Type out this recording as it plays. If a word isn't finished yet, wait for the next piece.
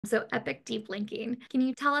So Epic Deep Linking. Can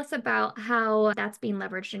you tell us about how that's being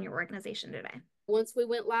leveraged in your organization today? Once we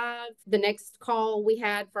went live, the next call we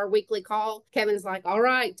had for our weekly call, Kevin's like, all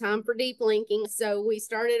right, time for deep linking. So we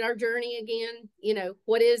started our journey again.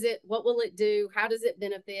 What is it? What will it do? How does it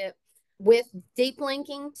benefit? With deep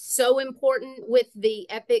linking, so important with the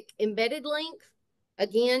Epic embedded link.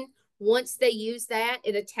 Again, once they use that,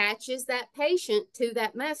 it attaches that patient to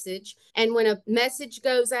that message. And when a message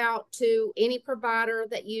goes out to any provider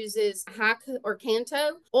that uses Hack or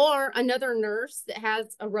Canto or another nurse that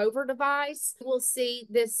has a Rover device, will see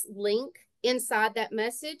this link inside that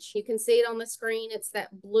message. You can see it on the screen. It's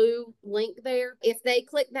that blue link there. If they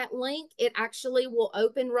click that link, it actually will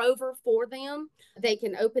open Rover for them. They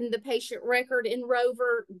can open the patient record in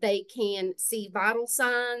Rover. They can see vital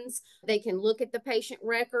signs. They can look at the patient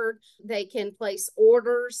record. They can place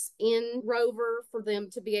orders in Rover for them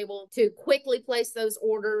to be able to quickly place those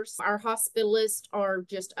orders. Our hospitalists are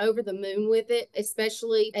just over the moon with it,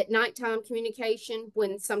 especially at nighttime communication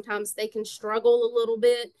when sometimes they can struggle a little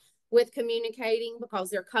bit with communicating because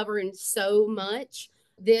they're covering so much.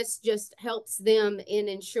 This just helps them in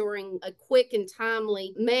ensuring a quick and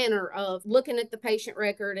timely manner of looking at the patient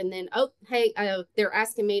record and then, oh, hey, they're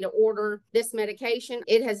asking me to order this medication.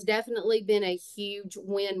 It has definitely been a huge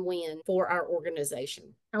win-win for our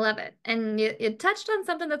organization. I love it. And you touched on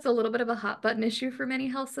something that's a little bit of a hot button issue for many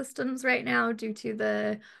health systems right now due to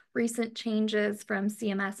the recent changes from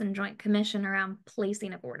CMS and Joint Commission around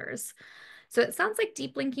placing of orders. So it sounds like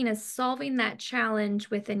deep linking is solving that challenge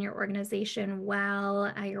within your organization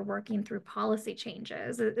while you're working through policy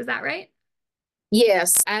changes. Is that right?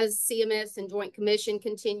 Yes, as CMS and Joint Commission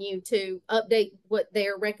continue to update what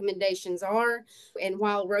their recommendations are, and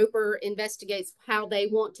while Roper investigates how they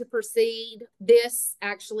want to proceed, this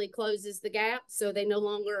actually closes the gap so they no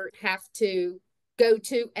longer have to go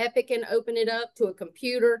to Epic and open it up to a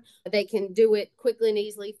computer. They can do it quickly and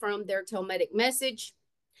easily from their telematic message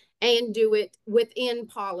and do it within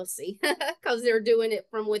policy because they're doing it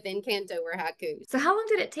from within Canto or Haiku. So how long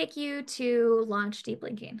did it take you to launch deep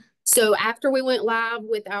linking? So after we went live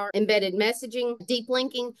with our embedded messaging, deep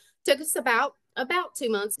linking took us about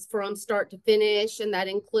 2 months from start to finish, and that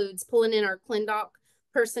includes pulling in our ClinDoc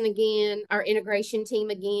person again, our integration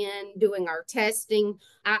team again, doing our testing.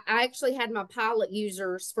 I actually had my pilot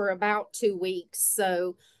users for about 2 weeks,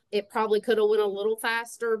 so it probably could have went a little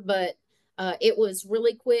faster, but it was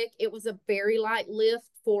really quick. It was a very light lift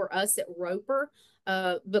for us at Roper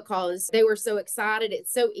because they were so excited.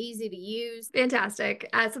 It's so easy to use. Fantastic.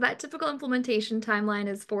 So that typical implementation timeline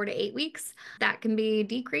is 4 to 8 weeks. That can be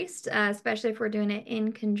decreased, especially if we're doing it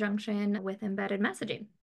in conjunction with embedded messaging.